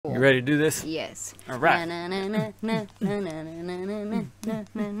You ready to do this? Yes. All right. Nightwish,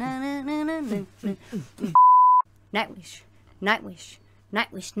 Nightwish,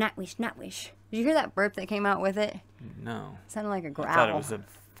 Nightwish, Nightwish, Nightwish. Did you hear that burp that came out with it? No. It sounded like a growl. I thought it was a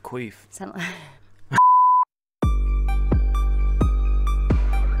queef. It sounded like...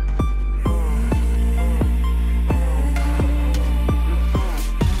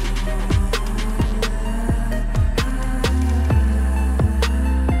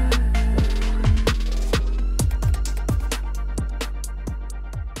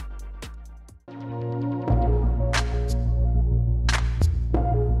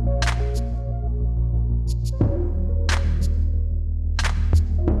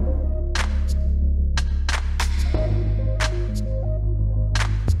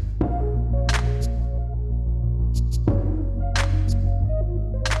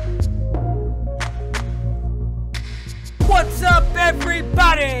 What's up,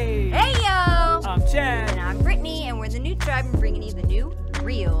 everybody? Hey, yo! I'm Chad. And I'm Brittany, and we're the new tribe and bringing you the new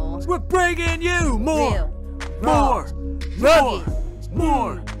real. We're bringing you more, Real. more, Rugged.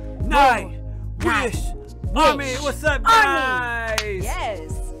 more Nightwish Army. What's up, guys?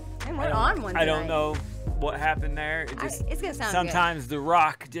 Yes. And we're on one tonight. I don't know what happened there. It just, it's gonna sound sometimes the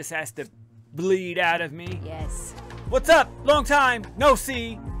rock just has to bleed out of me. good. Yes. What's up? Long time no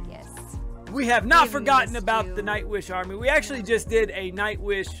see. Yes. We have not We've forgotten missed about you. the Nightwish Army. We actually just did a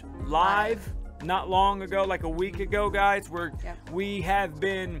Nightwish live not long ago, like a week ago, guys. We have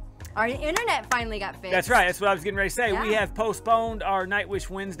been... Our internet finally got fixed. That's right. That's what I was getting ready to say. Yeah. We have postponed our Nightwish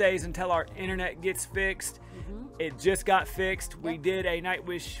Wednesdays until our internet gets fixed. It just got fixed. We did a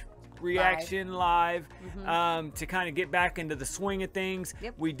Nightwish reaction live to kind of get back into the swing of things.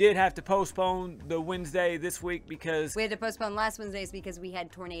 We did have to postpone the Wednesday this week because we had to postpone last Wednesdays because we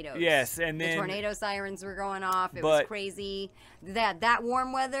had tornadoes. Yes, and then the tornado sirens were going off. It was crazy. That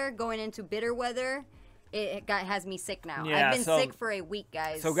warm weather going into bitter weather, has me sick now. Yeah, I've been sick for a week,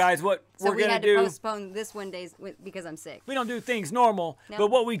 guys. So guys, what we're we gonna had do? to postpone this one day because I'm sick. We don't do things normal, No.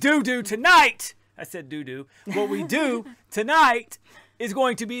 but what we do tonight, I said do. What we do tonight is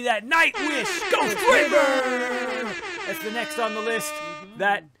going to be that Nightwish Ghost River. That's the next on the list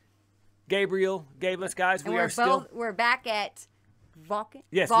that Gabriel gave us, guys. And we're back at Wacken.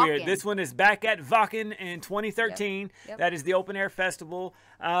 Yes, we are. This one is back at Wacken in 2013. Yep. That is the open air festival.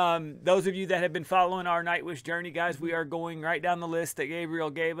 Those of you that have been following our Nightwish journey, guys, we are going right down the list that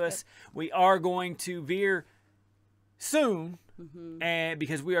Gabriel gave us. We are going to veer soon, and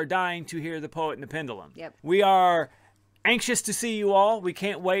because we are dying to hear the Poet and the Pendulum. We are anxious to see you all. We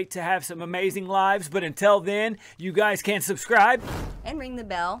can't wait to have some amazing lives, but until then, you guys can subscribe and ring the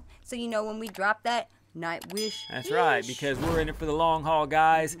bell so you know when we drop that Nightwish. That's right, because we're in it for the long haul,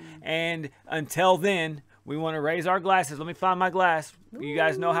 guys. And until then, we want to raise our glasses. Let me find my glass. You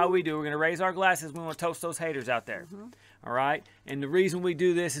guys know how we do. We're going to raise our glasses. We want to toast those haters out there. All right? And the reason we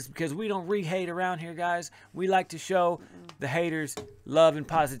do this is because we don't re-hate around here, guys. We like to show the haters love and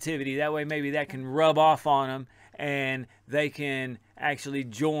positivity. That way, maybe that can rub off on them and they can actually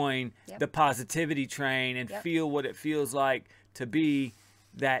join the positivity train and feel what it feels like to be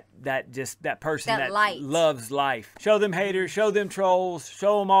that person that loves life. Show them haters, show them trolls,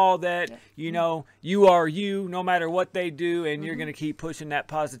 show them all that you know you are you no matter what they do, and you're gonna keep pushing that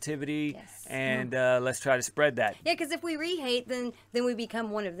positivity. And let's try to spread that. Yeah, because if we re-hate, then we become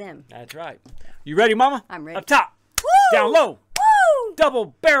one of them. That's right. You ready, Mama? I'm ready. Up top, down low,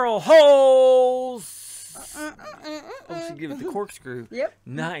 double barrel holes. Oh, she give it the corkscrew.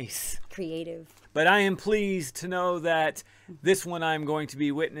 Nice. Creative. But I am pleased to know that this one I'm going to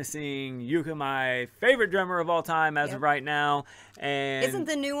be witnessing Yuka, my favorite drummer of all time as of right now. And isn't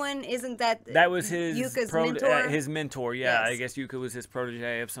the new one? Isn't that was his Yuka's mentor? His mentor, yeah. I guess Yuka was his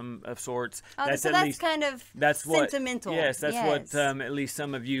protege of sorts. Oh, that's so that's kind of sentimental. Yes, that's what at least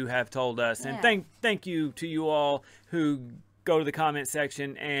some of you have told us. And thank you to you all who go to the comment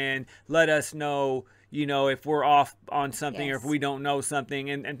section and let us know, you know, if we're off on something or if we don't know something,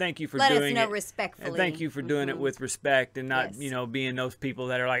 and thank you for doing it. Let us know respectfully. And thank you for doing it with respect and not, you know, being those people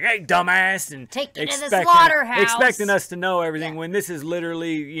that are like, hey, dumbass, and take you to the slaughterhouse, expecting us to know everything when this is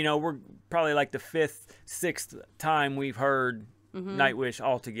literally, you know, we're probably like the 5th, 6th time we've heard Nightwish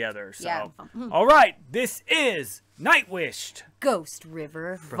altogether. So, all right, this is Nightwish Ghost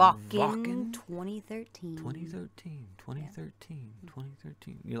River Wacken 2013. 2013.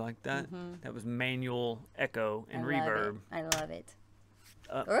 You like that? That was manual echo and reverb. I love it.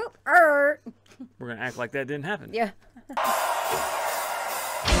 We're going to act like that didn't happen. Yeah. Okay.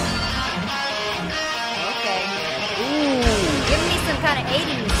 Ooh. Give me some kind of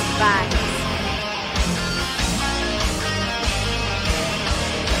 80s vibes.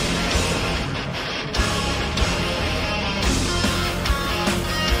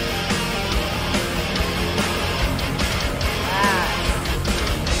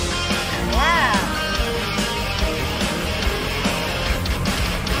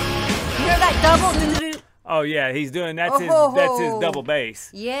 that double. Oh yeah, he's doing that's his double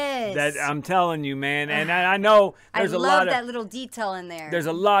bass. Yes. That I'm telling you, man. And I know there's I a love lot of that little detail in there. There's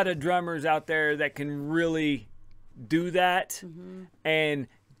a lot of drummers out there that can really do that, and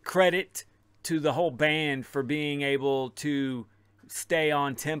credit to the whole band for being able to stay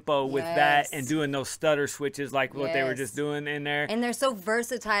on tempo with that and doing those stutter switches like what they were just doing in there. And they're so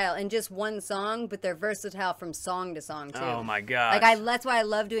versatile in just one song, but they're versatile from song to song too. Oh my god! Like that's why I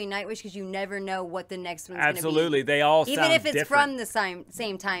love doing Nightwish, because you never know what the next one's gonna be. Absolutely, they all even sound if it's different. from the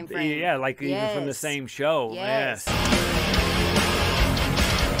same time frame. Yeah, like even from the same show. Yes.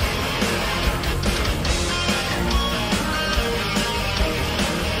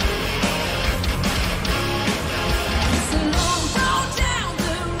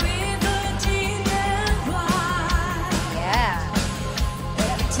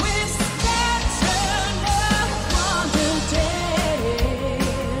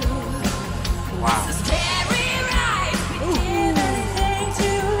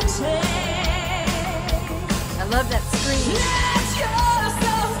 I love that scream.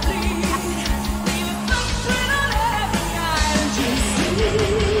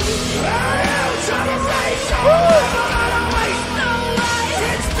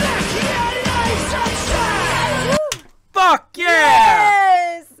 Fuck yeah!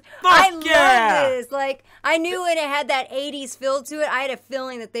 Yes! Fuck I love this. Like, I knew when it had that 80s feel to it, I had a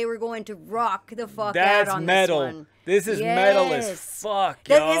feeling that they were going to rock the fuck out on metal. this one. This is metal as fuck,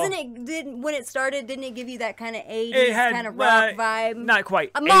 y'all. Isn't it? When it started, didn't it give you that kind of 80s kind of rock vibe? Not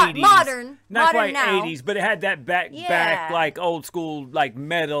quite 80s. Modern. Not modern quite now. 80s, but it had that back like old school like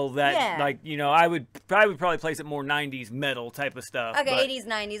metal that like, you know, I would probably place it more 90s metal type of stuff. Okay, but, 80s,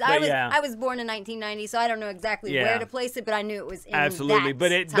 90s. I was born in 1990, so I don't know exactly where to place it, but I knew it was in absolutely.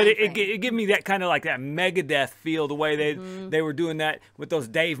 But it gave me that kind of like that Megadeth feel, the way they were doing that with those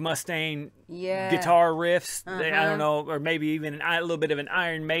Dave Mustaine guitar riffs. I don't know, or maybe even a little bit of an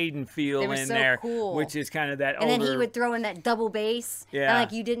Iron Maiden feel in there, which is kind of that older. And then he would throw in that double bass,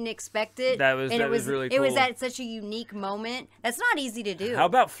 like you didn't expect it. That was really cool. It was at such a unique moment. That's not easy to do. How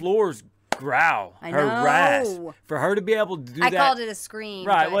about Floor's growl, her rasp, for her to be able to do that? I called it a scream.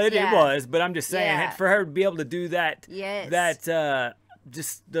 Right, well it was, but I'm just saying for her to be able to do that.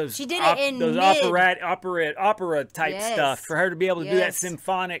 Just those she did it in those opera type stuff, for her to be able to do that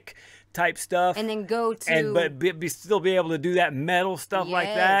symphonic type stuff, and then go to but still be able to do that metal stuff like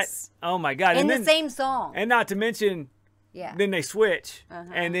that. Oh my god! In the same song, and not to mention, then they switch,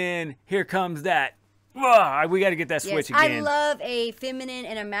 and then here comes that. Whoa, we got to get that switch again. I love a feminine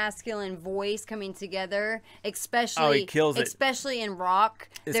and a masculine voice coming together, especially he kills it. Especially in rock.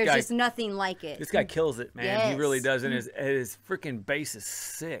 There's just nothing like it. This guy kills it, man. He really does, and his freaking bass is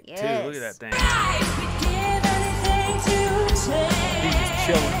sick too. Look at that thing. He's just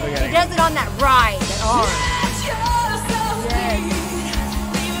chilling. Look at he does it on that ride, that arm.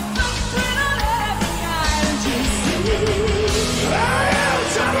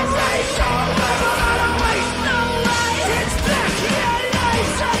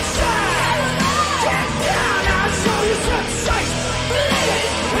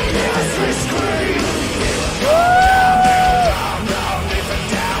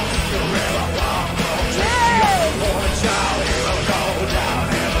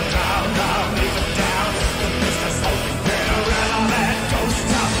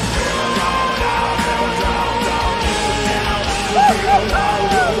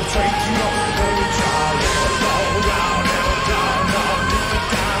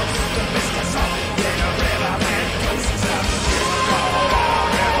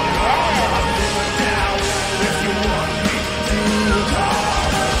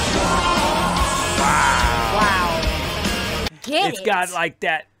 It's got like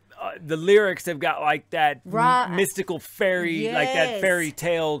that. The lyrics have got like that mystical fairy, like that fairy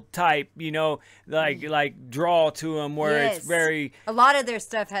tale type, you know, like draw to them, where it's very. A lot of their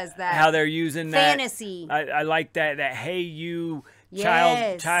stuff has that. How they're using fantasy. I like that. That hey you.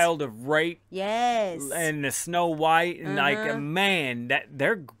 Child of rape. And the Snow White, and like man, that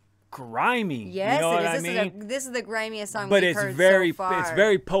they're grimy. Yes, you know what I mean? This is the grimiest song but we've heard so far. It's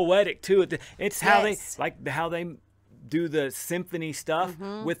very poetic too. It's how they do the symphony stuff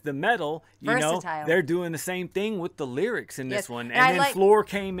with the metal. You know, they're doing the same thing with the lyrics in this one. And then Floor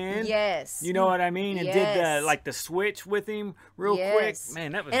came in. You know what I mean? And did the switch with him real quick.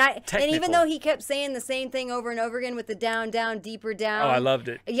 Man, that was technical. And even though he kept saying the same thing over and over again with the down, down, deeper down. Oh, I loved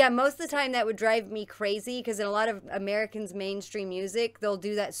it. Yeah, most of the time that would drive me crazy, because in a lot of Americans' mainstream music, they'll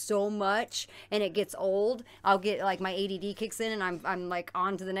do that so much and it gets old. I'll get like my ADD kicks in and I'm like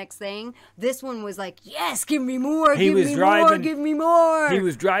on to the next thing. This one was like, yes, give me more, give me was driving. Give me more. He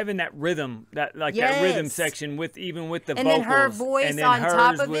was driving that rhythm, that rhythm section with the vocals, and then her voice and then on hers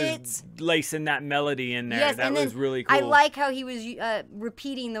top of was it, lacing that melody in there. Yes, that and was then really cool. I like how he was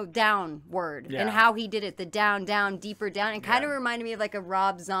repeating the down word and how he did it, the down, down, deeper down, and kind of reminded me of like a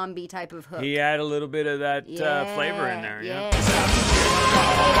Rob Zombie type of hook. He had a little bit of that flavor in there. Yeah.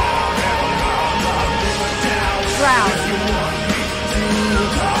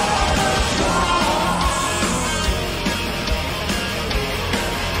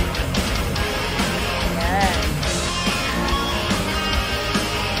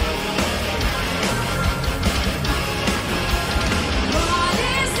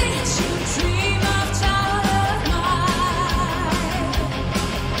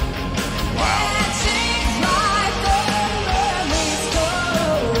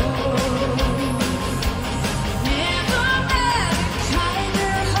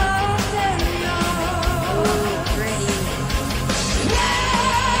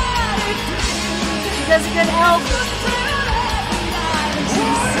 Does a good help.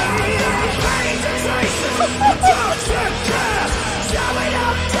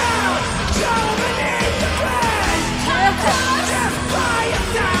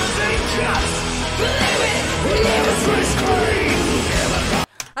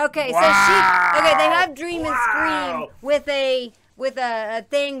 Okay, so they have Dream and Scream with a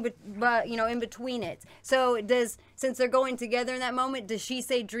thing, but you know, in between it. So since they're going together in that moment, does she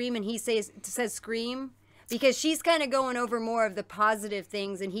say Dream and he says Scream? Because she's kind of going over more of the positive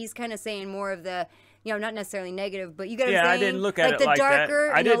things, and he's kind of saying more of the, you know, not necessarily negative, but you got to say, I didn't look at it like that.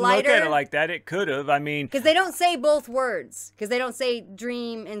 I didn't look at it like that. It could have. I mean, because they don't say both words. Because they don't say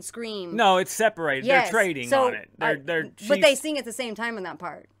Dream and Scream. No, it's separated. Yes. They're trading on it. But they sing at the same time on that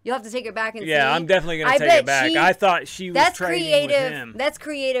part. You'll have to take it back and see. Yeah, I'm definitely gonna take it back. I thought she was trading with him. That's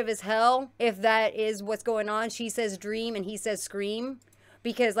creative as hell. If that is what's going on, she says Dream and he says Scream.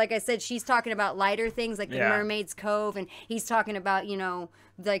 Because, like I said, she's talking about lighter things like the Mermaid's Cove, and he's talking about, you know,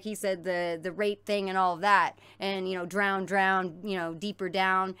 like he said, the rape thing and all of that, and, you know, drown, you know, deeper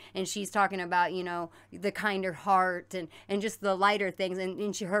down, and she's talking about, you know, the kinder heart and just the lighter things,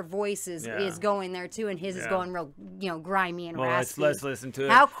 and her voice is going there too, and his is going real, you know, grimy and raspy. Let's listen to it.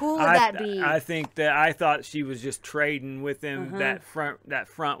 How cool would that be? I thought she was just trading with him that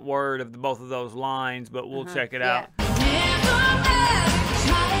front word of both of those lines, but we'll check it out.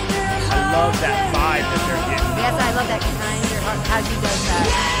 I love that vibe that they're getting. Yes, I love that kinder heart, how she does that.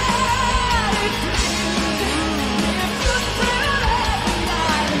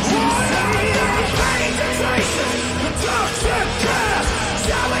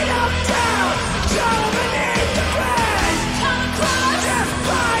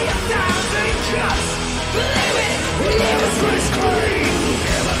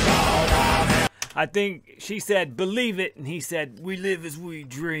 I think she said, "Believe it," and he said, "We live as we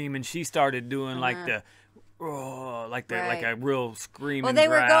dream," and she started doing like a real screaming. Well, they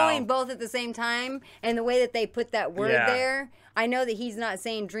were going both at the same time, and the way that they put that word there, I know that he's not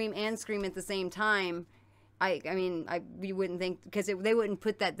saying dream and scream at the same time. I mean, you wouldn't think, because they wouldn't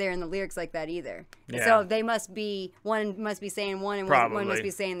put that there in the lyrics like that either. Yeah. So they must be, one must be saying one and one must be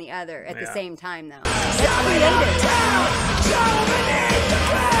saying the other at the same time, though. That's creative.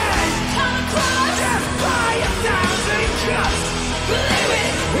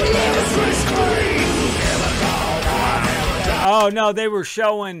 Oh no, they were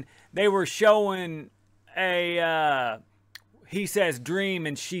showing a he says dream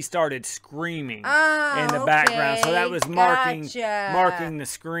and she started screaming in the background. So that was marking the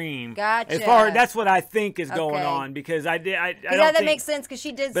scream. Gotcha. As far that's what I think is going on, because I don't that makes sense, because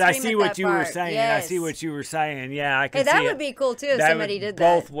she did. But I see what you were saying. Yes. I see what you were saying. Yeah, I can see that would be cool too if somebody did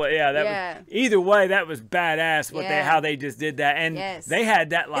that. Was, either way, that was badass. How they just did that, and they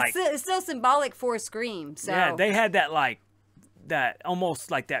had that like it's still symbolic for Scream. So yeah, they had that like. That almost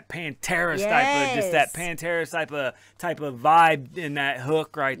like that Pantera type of that Pantera type of vibe in that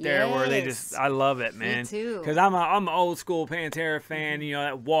hook right there, where they just I love it, man. Me too. Because I'm an old school Pantera fan. You know,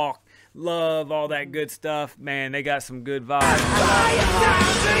 that Walk, Love, all that good stuff. Man, they got some good vibes.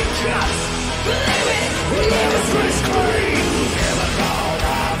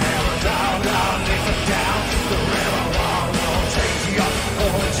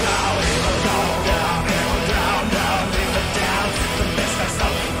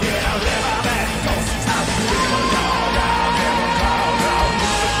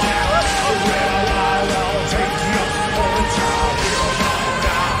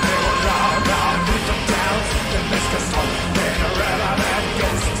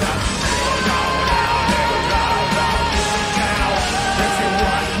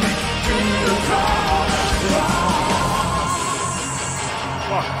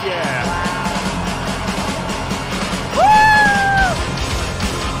 Fuck yeah.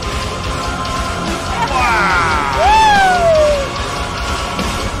 Wow.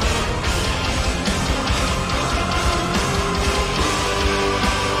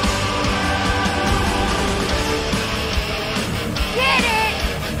 Get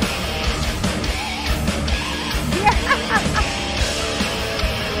it!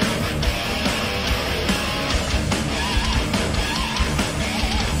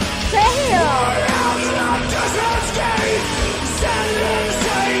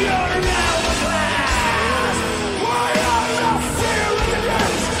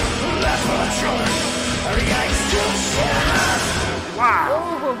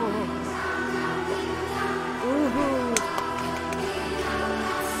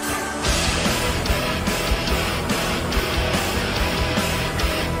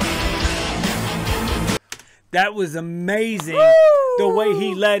 That was amazing. Woo! The way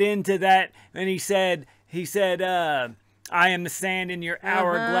he led into that, and he said, I am the sand in your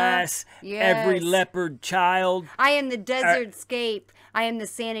hourglass, every Yes. leopard child. I am the desert scape. I am the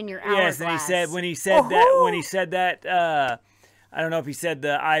sand in your hourglass. Yes, and he said when he said that, I don't know if he said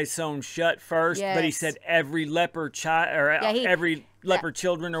the eyes sewn shut first, but he Yes. said every leopard child or every leopard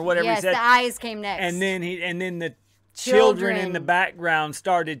children or whatever Yes, he said. the eyes came next. And then the children in the background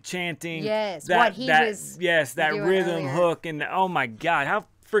started chanting Yes, that, what he was that doing rhythm earlier. hook, and oh my God, how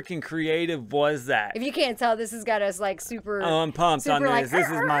freaking creative was that? If you can't tell, this has got us like super. Oh, I'm pumped on super this. like, This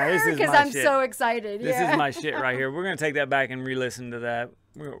is my because my I'm shit. so excited. This yeah. is my shit right here. We're gonna take that back and re-listen to that.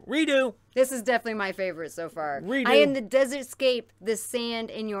 We're gonna redo. This is definitely my favorite so far. Redo. I am the desert scape, the sand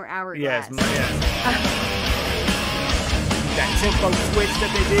in your hourglass. Yes. That tempo switch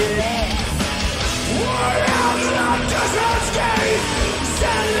that they did. Yes.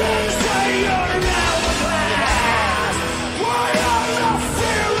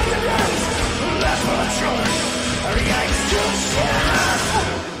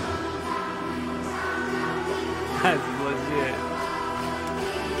 That's legit.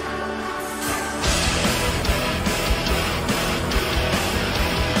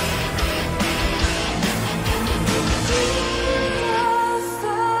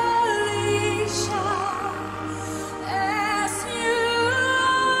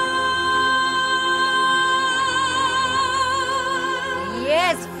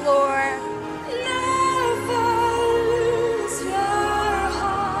 Yes, Floor.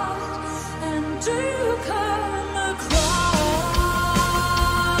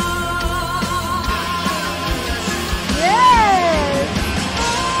 Yes.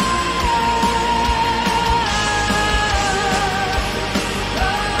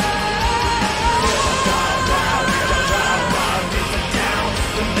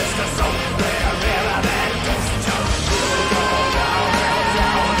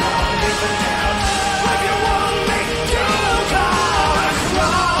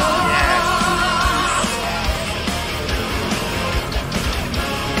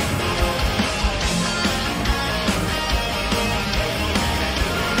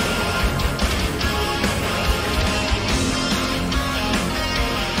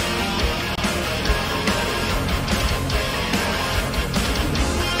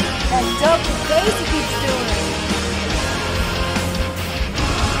 That double bass he keeps doing.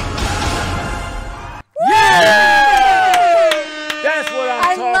 That's what I'm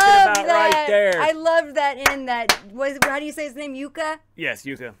I talking love about that. right there. I love that in that. How do you say his name? Yuka? Yes,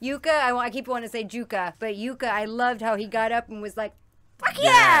 Yuka. Yuka? I keep wanting to say Juka, but Yuka, I loved how he got up and was like, fuck yeah!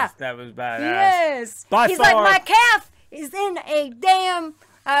 Yes, that was badass. Yes. By He's far- like, my calf is in a damn,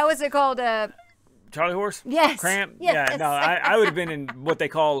 what's it called? Charlie horse? Yes. Cramp? Yes. Yeah, no, I would have been in what they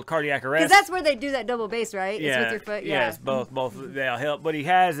call cardiac arrest. Because that's where they do that double bass, right? yeah, It's with your foot. Yeah. Yes, both they'll help. What he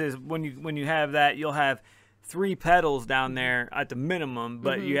has is when you have that, you'll have 3 pedals down there at the minimum,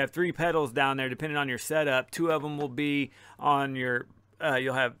 but you have 3 pedals down there depending on your setup. 2 of them will be on your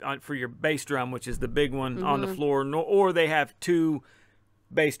you'll have for your bass drum, which is the big one on the floor, or they have 2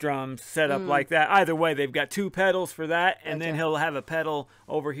 bass drums set up like that. Either way, they've got 2 pedals for that, and then he'll have a pedal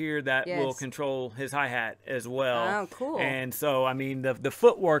over here that will control his hi-hat as well. Oh, cool. And so, I mean, the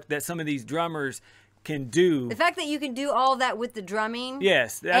footwork that some of these drummers can do. The fact that you can do all that with the drumming.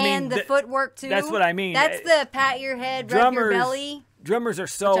 Yes. And the footwork, too. That's what I mean. That's the pat your head, rub your belly. Drummers are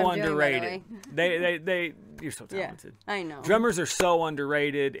so I'm doing, by the underrated. They You're so talented. Yeah, I know. Drummers are so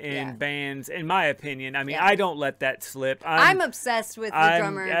underrated in bands, in my opinion. I mean, I don't let that slip. I'm obsessed with the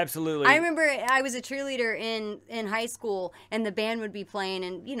drummer. Absolutely. I remember I was a cheerleader in high school, and the band would be playing,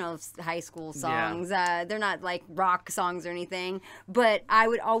 and you know, high school songs. They're not like rock songs or anything, but I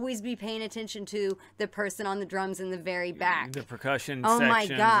would always be paying attention to the person on the drums in the very back. The percussion oh my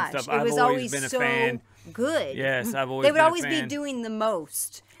sections gosh, and stuff. it was I've always been a so fan. good. Yes, I've always They would been always a be fan. doing the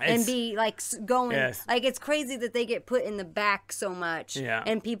most and be like going like it's crazy that they get put in the back so much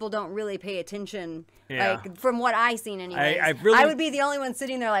and people don't really pay attention. Like from what I seen anyways. I would be the only one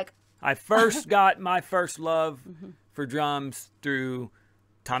sitting there like I first got my first love for drums through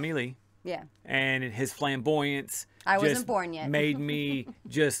Tommy Lee. Yeah. And his flamboyance. I wasn't born yet. Made me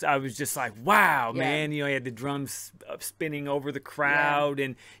I was just like, wow, man. You know, he had the drums spinning over the crowd,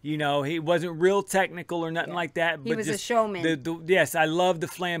 and you know, he wasn't real technical or nothing like that. But he was a showman. Yes, I love the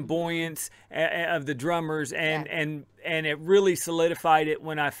flamboyance of the drummers, and it really solidified it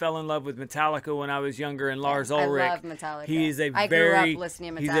when I fell in love with Metallica when I was younger. And Lars Ulrich, I love Metallica. I grew up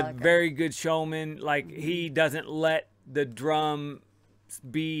listening to Metallica. He's a very good showman. Like he doesn't let the drum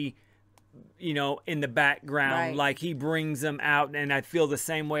be, you know, in the background. Like he brings them out, and I feel the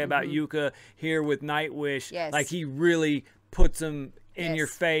same way about Yuka here with Nightwish. Like he really puts them in your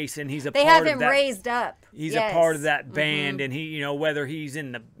face, and he's a they part have of him that. Raised up. He's a part of that band, and he, you know, whether he's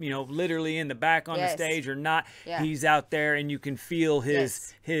in the, you know, literally in the back on the stage or not, he's out there, and you can feel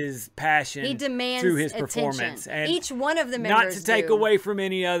his passion. He demands through his attention. performance. And each one of the members. Not to take away from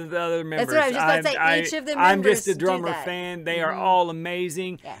any of the other members. That's what I was just about to say. Each of the members. I'm just a drummer fan. They are all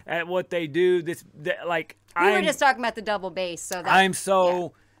amazing at what they do. We were just talking about the double bass, so that, I'm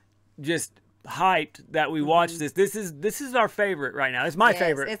so just hyped that we watched this. This is our favorite right now. It's my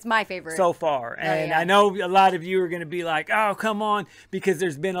favorite. It's my favorite so far. And I know a lot of you are going to be like, oh, come on, because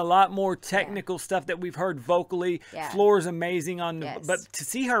there's been a lot more technical stuff that we've heard vocally. Floor's amazing on the but to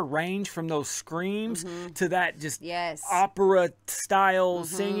see her range from those screams to that just opera style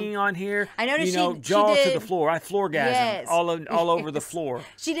singing on here. I noticed, you know, jaw to the floor. I floorgasm all over the floor.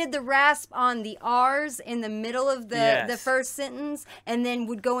 She did the rasp on the R's in the middle of the first sentence, and then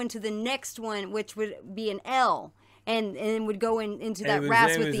would go into the next one, which would be an L, and would go into that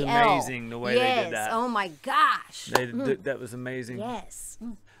rasp with the L. It was amazing the way they did that. Oh my gosh. That was amazing. Yes.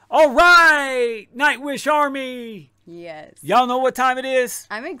 All right, Nightwish Army. Yes. Y'all know what time it is?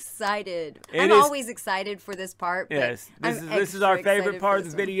 I'm excited. I'm always excited for this part. Yes. This is our favorite part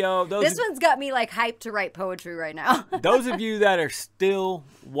of the video. This one's got me like hyped to write poetry right now. Those of you that are still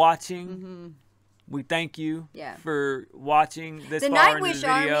watching, we thank you for watching this far into the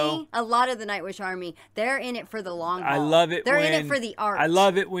video. Army, a lot of the Nightwish Army, they're in it for the long haul. I love it. They're in it for the art. I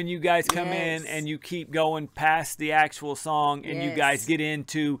love it when you guys come in and you keep going past the actual song and you guys get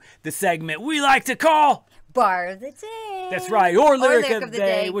into the segment we like to call Bar of the Day. That's right, or Lyric of the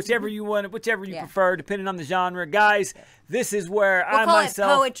Day, whichever you want, whichever you prefer, depending on the genre. Guys, this is where we'll call it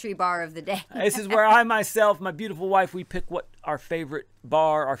Poetry Bar of the Day. This is where I myself, my beautiful wife, we pick what our favorite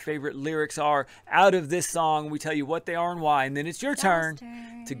bar, our favorite lyrics are out of this song. We tell you what they are and why, and then it's your turn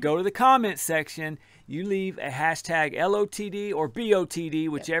to go to the comment section. You leave a hashtag LOTD or BOTD,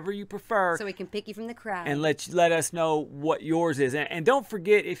 whichever you prefer. So we can pick you from the crowd. And let us know what yours is. And don't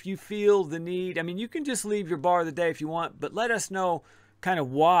forget, if you feel the need, I mean, you can just leave your bar of the day if you want, but let us know kind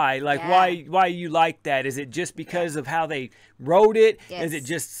of why. Like, why you like that. Is it just because of how they wrote it? Does it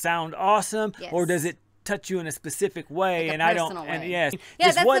just sound awesome? Or does it touch you in a specific way? Like and I don't, and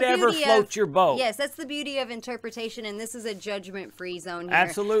just whatever floats your boat. Yes, that's the beauty of interpretation, and this is a judgment-free zone here.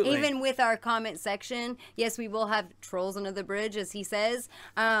 Absolutely. Even with our comment section, yes, we will have trolls under the bridge, as he says,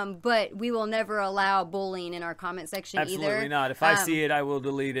 but we will never allow bullying in our comment section either. Absolutely not. If I see it, I will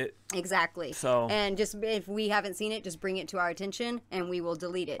delete it. Exactly. So, and just if we haven't seen it, just bring it to our attention, and we will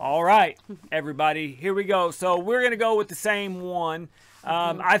delete it. All right, everybody, here we go. So we're gonna go with the same one.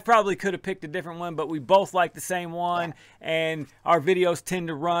 I probably could have picked a different one, but we both like the same one, and our videos tend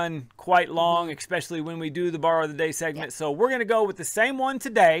to run quite long, especially when we do the Bar of the Day segment. So we're going to go with the same one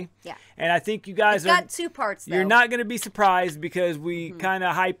today. And I think you guys got two parts, though. You're not going to be surprised because we kind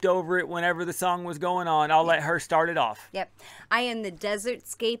of hyped over it whenever the song was going on. I'll let her start it off. I am the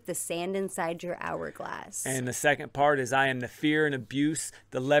desertscape, the sand inside your hourglass. And the second part is I am the fear and abuse,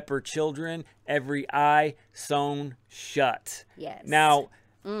 the leper children, every eye sewn shut. Yes. Now,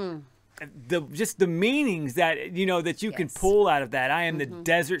 just the meanings that that you can pull out of that. I am the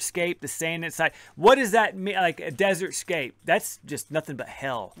desert scape, the sand inside. What does that mean? Like a desert scape, that's just nothing but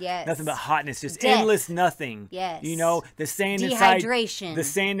hell. Yes. Nothing but hotness, just Death. endless nothing. Yes. The sand Dehydration. inside, the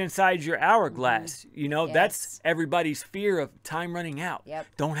sand inside your hourglass. Yes. That's everybody's fear of time running out. Yep.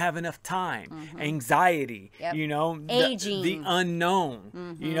 Don't have enough time. Anxiety. Yep. Aging. The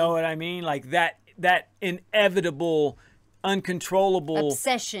unknown. You know what I mean? Like that inevitable, uncontrollable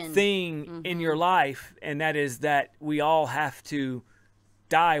obsession thing in your life, and that is that we all have to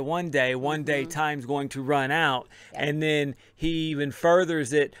die one day. One day time's going to run out. And then he even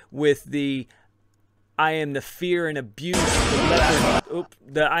furthers it with the I am the fear and abuse, I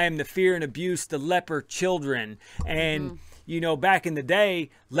am the fear and abuse, the leper children. And back in the day,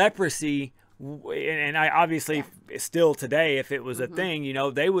 leprosy, and I obviously still today, if it was a thing,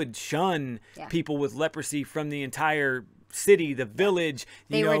 they would shun people with leprosy from the entire city, the village.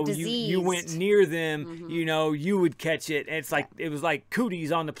 They were diseased. You went near them, you would catch it. It's like it was like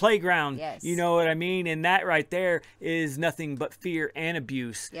cooties on the playground. Yes. You know what I mean? And that right there is nothing but fear and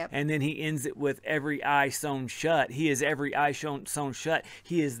abuse. Yep. And then he ends it with every eye sewn shut. He is every eye sewn shut.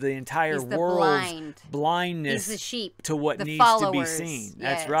 He is the entire world's blindness. He's the sheep, to what the needs followers. to be seen.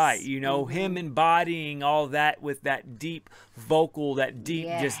 Yes. That's right. Him embodying all that with that deep vocal, that deep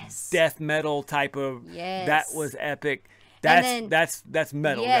just death metal type of that was epic. That's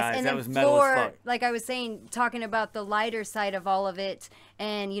metal, guys. And that then was metal as fuck. Like I was saying, talking about the lighter side of all of it,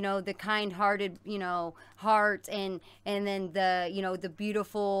 and the kind-hearted, heart, and then the the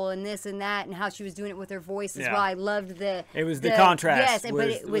beautiful and this and that, and how she was doing it with her voice as well. I loved the contrast. Yes, but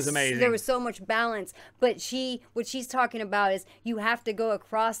it was amazing. There was so much balance. But what she's talking about is you have to go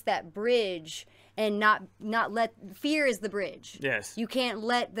across that bridge and not let fear is the bridge. Yes. You can't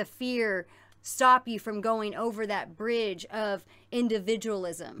let the fear stop you from going over that bridge of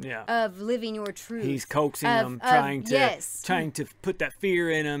individualism, of living your truth. He's coaxing them, trying to put that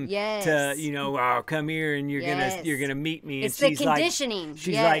fear in them. To come here and you're gonna meet me. It's and the conditioning.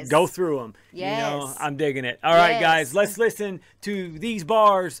 She's like, go through them. Yes. I'm digging it. All right, guys, let's listen to these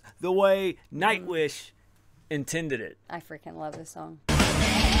bars the way Nightwish intended it. I freaking love this song.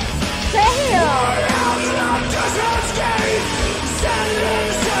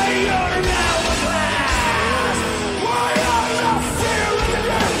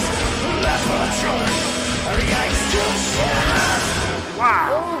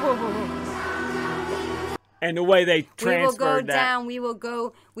 And the way they transferred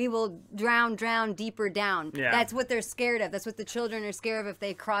we will drown deeper down. Yeah. That's what they're scared of. That's what the children are scared of. If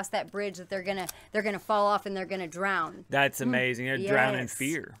they cross that bridge, that they're gonna fall off and they're gonna drown. That's amazing. They're drowning in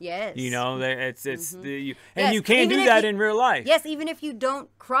fear. Yes. You can't do that in real life. Yes, even if you don't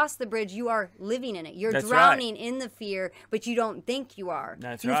cross the bridge, you are living in it. You're drowning in the fear, but you don't think you are.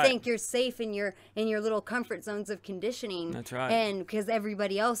 That's you think you're safe in your little comfort zones of conditioning. That's right. And because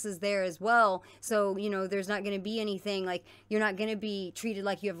everybody else is there as well, so there's not going to be anything like you're not going to be treated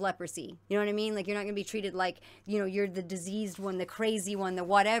like you have leprosy. You know what I mean? Like you're not going to be treated like you're the diseased one, the crazy one, the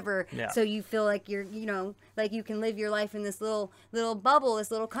whatever. Yeah. So you feel like you're like you can live your life in this little bubble,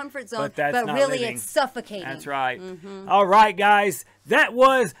 this little comfort zone. But really living. It's suffocating. That's right. All right, guys, that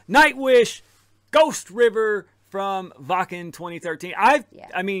was Nightwish, Ghost River from WACKEN 2013. I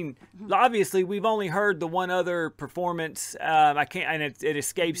mean, obviously we've only heard the one other performance. I can't, and it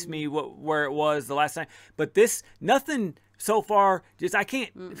escapes me where it was the last time. But nothing so far. Just I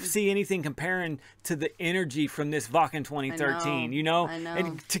can't see anything comparing to the energy from this WACKEN 2013. I know.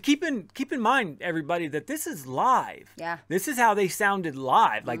 And to keep in mind, everybody, that this is live. Yeah. This is how they sounded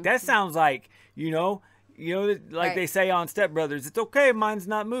live. Like that sounds like like they say on Step Brothers. It's okay, mine's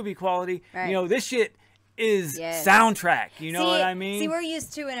not movie quality. Right. This shit is soundtrack. You know what I mean? See, we're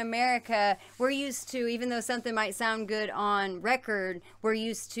used to in America, even though something might sound good on record, we're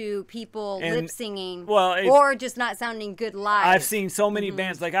used to people lip singing or just not sounding good live. I've seen so many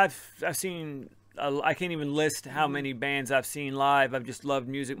bands, like I've seen, I can't even list how many bands I've seen live. I've just loved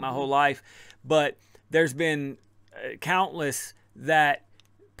music my whole life. But there's been countless that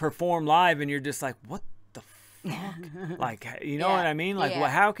perform live and you're just like, what the fuck? Like, you know what I mean? Like, well,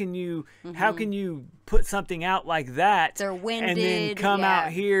 how can you put something out like that? They're winded, and then come out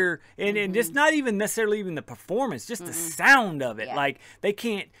here and just not even necessarily even the performance, just the sound of it. Like they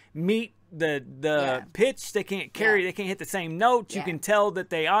can't meet the pitch. They can't carry. They can't hit the same notes. You can tell that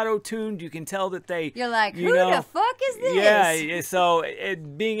they auto-tuned. You can tell that they. You're like, who the fuck is this? Yeah. So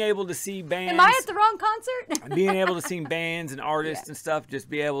being able to see bands. Am I at the wrong concert? Being able to see bands and artists and stuff, just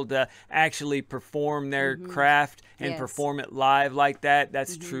be able to actually perform their craft and perform it live like that.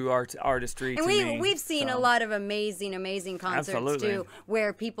 That's true artistry. And to me. we've seen a lot of amazing concerts too,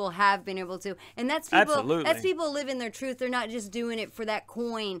 where people have been able to, and that's people. That's people living their truth. They're not just doing it for that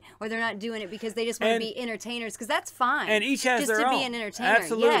coin, or they're not doing it because they just want to be entertainers. Because that's fine. And each has their own. Just to be an entertainer.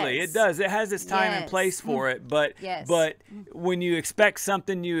 Absolutely, it does. It has its time and place for it. But when you expect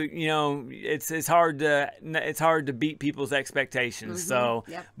something, you know, it's hard to beat people's expectations. So,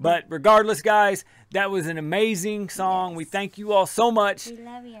 but regardless, guys, that was an amazing song. We thank you all so much. We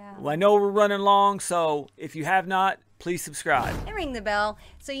love you. Well, I know we're running long, so if you have not, please subscribe. And ring the bell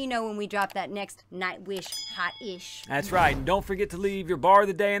so you know when we drop that next Nightwish Hot-ish. That's right. And don't forget to leave your bar of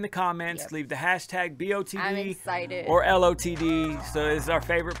the day in the comments. Leave the hashtag BOTD I'm excited. or LOTD. So it's our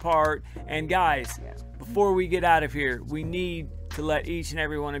favorite part. And guys, before we get out of here, we need to let each and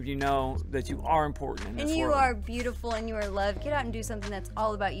every one of you know that you are important in this world. And you are beautiful and you are loved. Get out and do something that's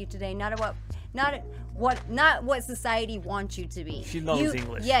all about you today. Not what society wants you to be. She knows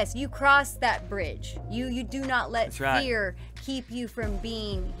English. Yes, you cross that bridge. You do not let fear keep you from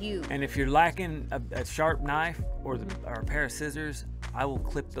being you. And if you're lacking a sharp knife or a pair of scissors, I will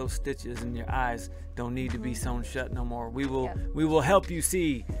clip those stitches in your eyes. Don't need to be sewn shut no more. We will help you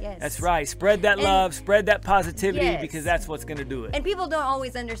see. Yes. That's right. Spread that love, spread that positivity, because that's what's going to do it. And people don't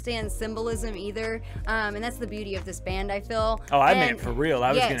always understand symbolism either. And that's the beauty of this band, I feel. Oh, I meant for real.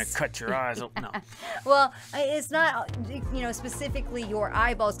 I was going to cut your eyes. No. Well, it's not, you know, specifically your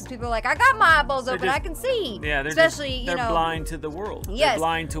eyeballs, because people are like, I got my eyeballs open, I can see. Yeah, they're blind to the world. Yes. They're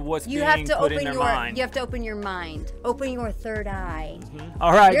blind to what's being put in their mind. You have to open your mind. Open your third eye.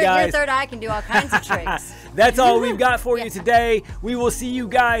 All right, guys. Your third eye can do all kinds of tricks. That's all we've got for you today. We will see you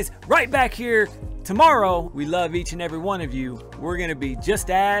guys right back here tomorrow. We love each and every one of you. We're going to be just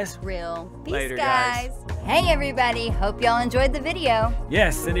as real. Peace, later, guys. Hey, everybody. Hope y'all enjoyed the video.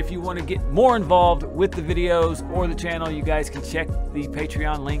 Yes, and if you want to get more involved with the videos or the channel, you guys can check the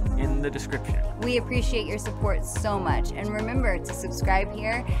Patreon link in the description. We appreciate your support so much. And remember to subscribe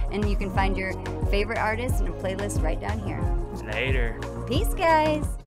here, and you can find your favorite artists in a playlist right down here. Later. Peace, guys.